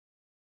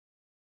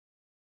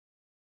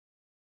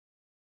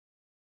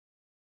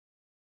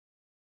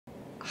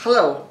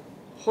Hello,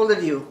 all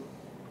of you.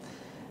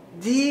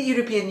 The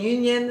European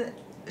Union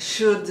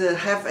should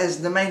have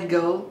as the main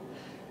goal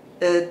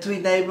to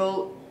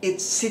enable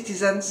its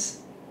citizens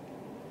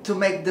to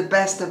make the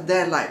best of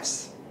their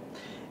lives.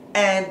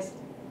 And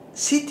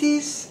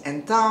cities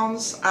and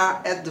towns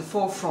are at the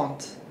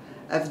forefront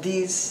of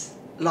this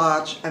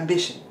large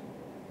ambition.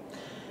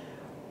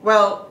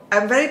 Well,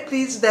 I'm very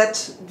pleased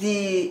that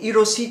the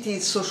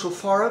Eurocities Social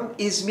Forum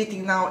is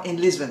meeting now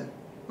in Lisbon,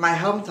 my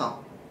hometown,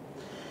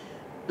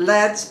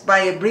 led by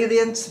a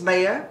brilliant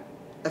mayor,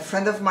 a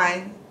friend of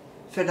mine,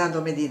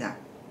 Fernando Medina.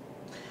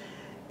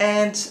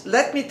 And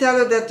let me tell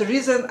you that the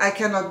reason I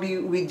cannot be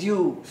with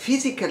you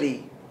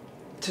physically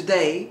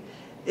today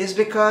is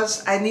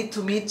because I need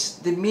to meet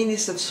the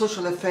Minister of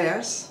Social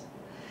Affairs,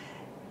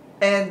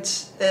 and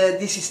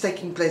this is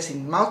taking place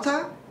in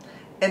Malta,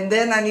 and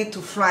then I need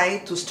to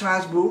fly to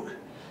Strasbourg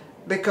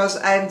because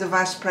I am the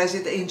Vice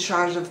President in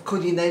charge of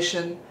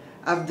coordination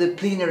of the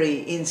plenary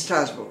in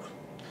Strasbourg.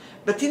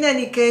 But in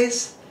any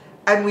case,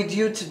 I'm with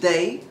you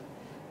today,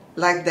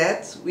 like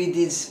that, with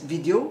this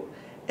video,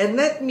 and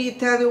let me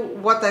tell you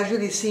what I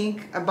really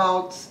think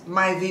about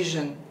my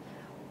vision,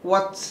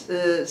 what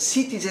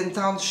cities and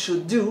towns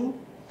should do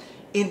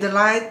in the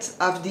light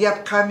of the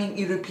upcoming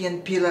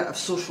European Pillar of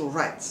Social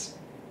Rights.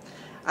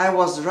 I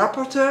was the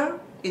rapporteur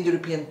in the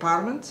European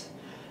Parliament.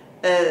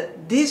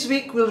 This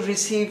week we'll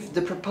receive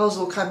the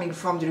proposal coming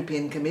from the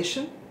European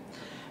Commission.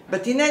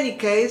 But in any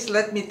case,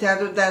 let me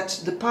tell you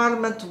that the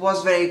Parliament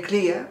was very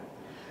clear,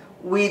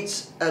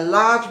 with a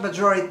large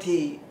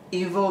majority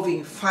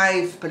involving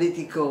 5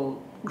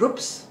 political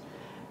groups,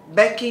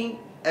 backing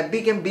a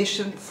big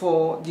ambition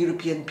for the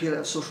European Pillar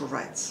of Social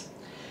Rights.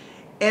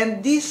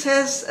 And this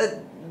has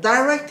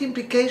direct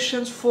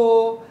implications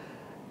for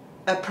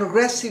a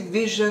progressive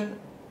vision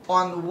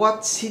on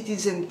what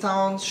cities and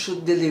towns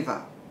should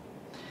deliver.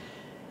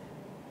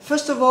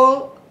 First of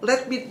all,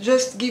 let me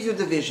just give you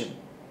the vision.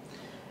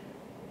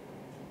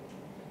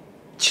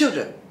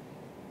 Children.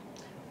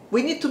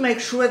 We need to make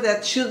sure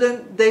that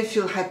children, they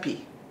feel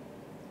happy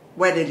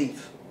where they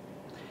live.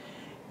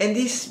 And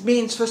this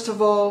means, first of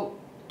all,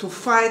 to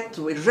fight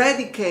to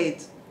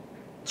eradicate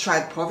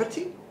child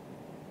poverty.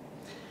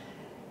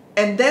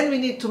 And then we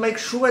need to make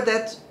sure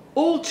that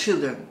all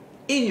children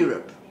in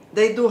Europe,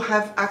 they do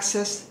have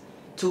access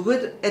to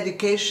good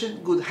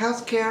education, good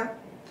health care,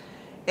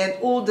 and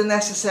all the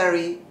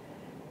necessary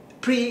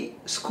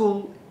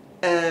preschool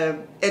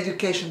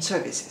education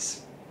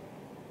services.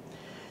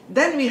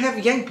 Then we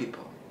have young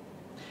people.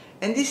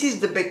 And this is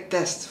the big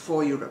test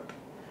for Europe,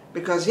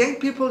 because young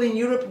people in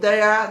Europe,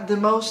 they are the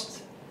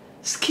most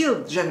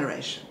skilled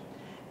generation,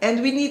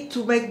 and we need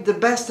to make the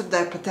best of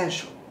their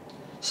potential.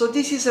 So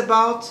this is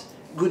about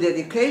good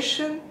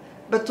education,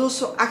 but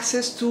also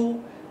access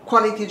to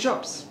quality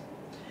jobs,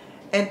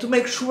 and to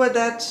make sure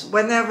that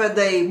whenever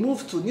they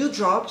move to new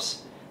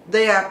jobs,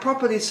 they are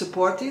properly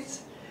supported,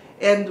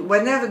 and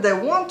whenever they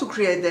want to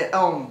create their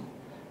own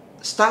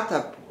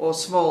startup or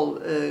small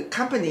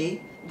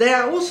company, they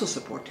are also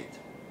supported.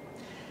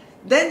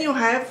 Then you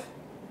have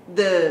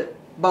the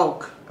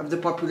bulk of the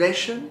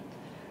population,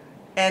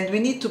 and we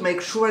need to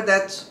make sure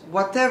that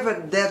whatever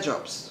their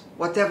jobs,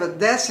 whatever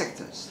their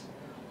sectors,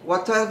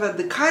 whatever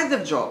the kind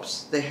of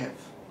jobs they have,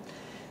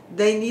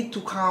 they need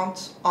to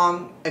count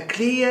on a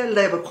clear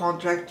labor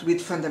contract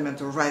with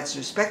fundamental rights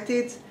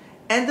respected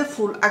and the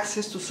full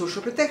access to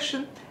social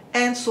protection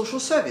and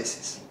social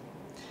services.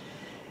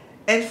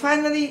 And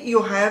finally,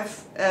 you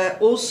have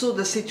also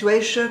the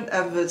situation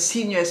of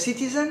senior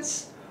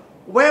citizens,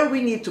 where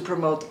we need to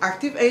promote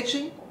active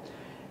aging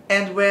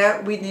and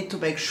where we need to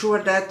make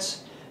sure that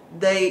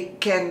they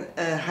can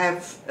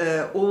have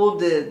all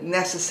the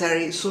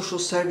necessary social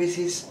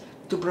services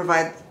to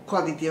provide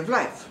quality of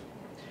life.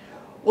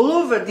 All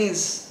over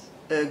these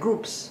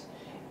groups,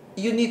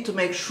 you need to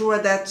make sure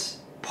that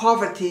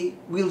poverty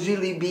will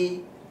really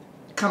be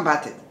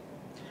combated.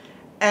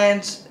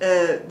 And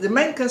the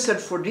main concern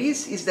for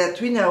this is that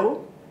we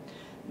know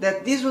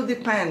that this will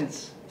depend,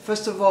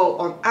 first of all,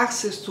 on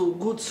access to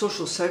good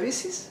social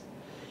services,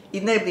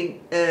 enabling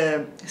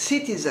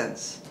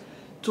citizens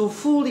to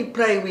fully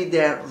play with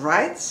their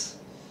rights.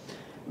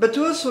 But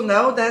we also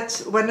know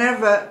that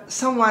whenever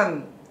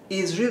someone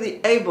is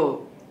really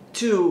able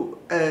to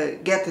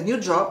get a new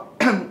job,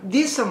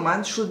 this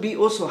someone should be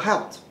also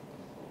helped.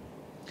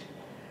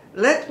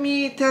 Let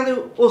me tell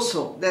you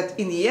also that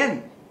in the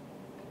end,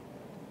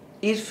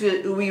 if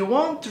we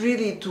want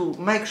really to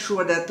make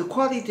sure that the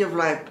quality of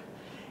life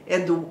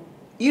and the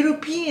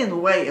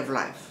European way of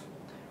life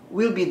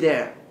will be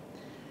there,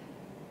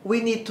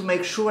 we need to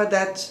make sure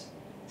that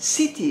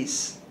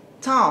cities,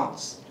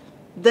 towns,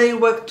 they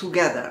work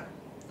together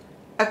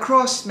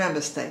across member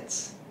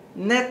states,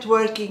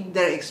 networking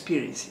their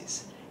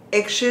experiences,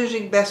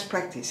 exchanging best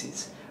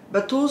practices,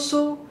 but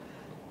also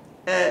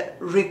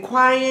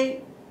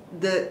requiring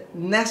the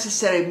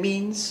necessary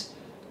means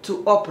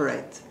to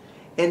operate.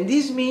 And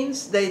these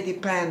means, they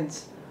depend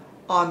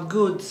on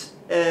good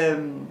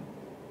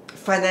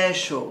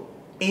financial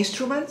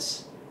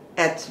instruments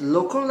at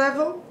local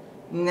level,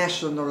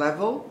 national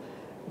level,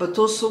 but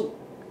also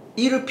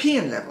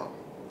European level.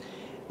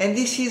 And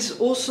this is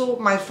also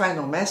my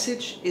final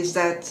message, is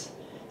that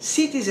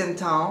cities and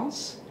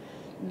towns,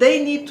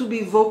 they need to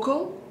be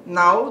vocal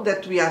now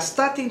that we are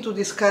starting to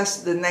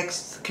discuss the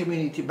next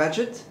community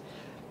budget,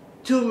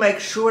 to make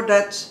sure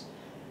that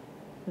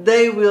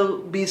they will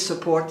be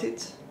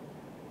supported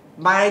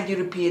by the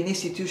European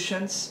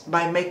institutions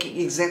by making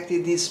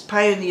exactly this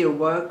pioneer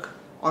work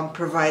on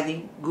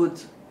providing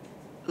good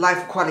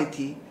life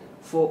quality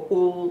for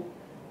all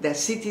their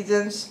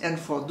citizens and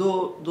for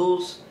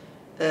those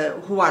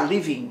who are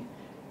living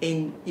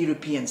in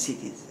European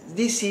cities.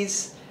 This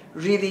is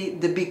really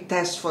the big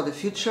test for the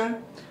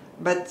future,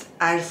 but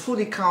I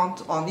fully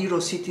count on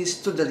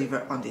Eurocities to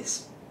deliver on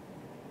this.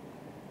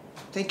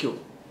 Thank you.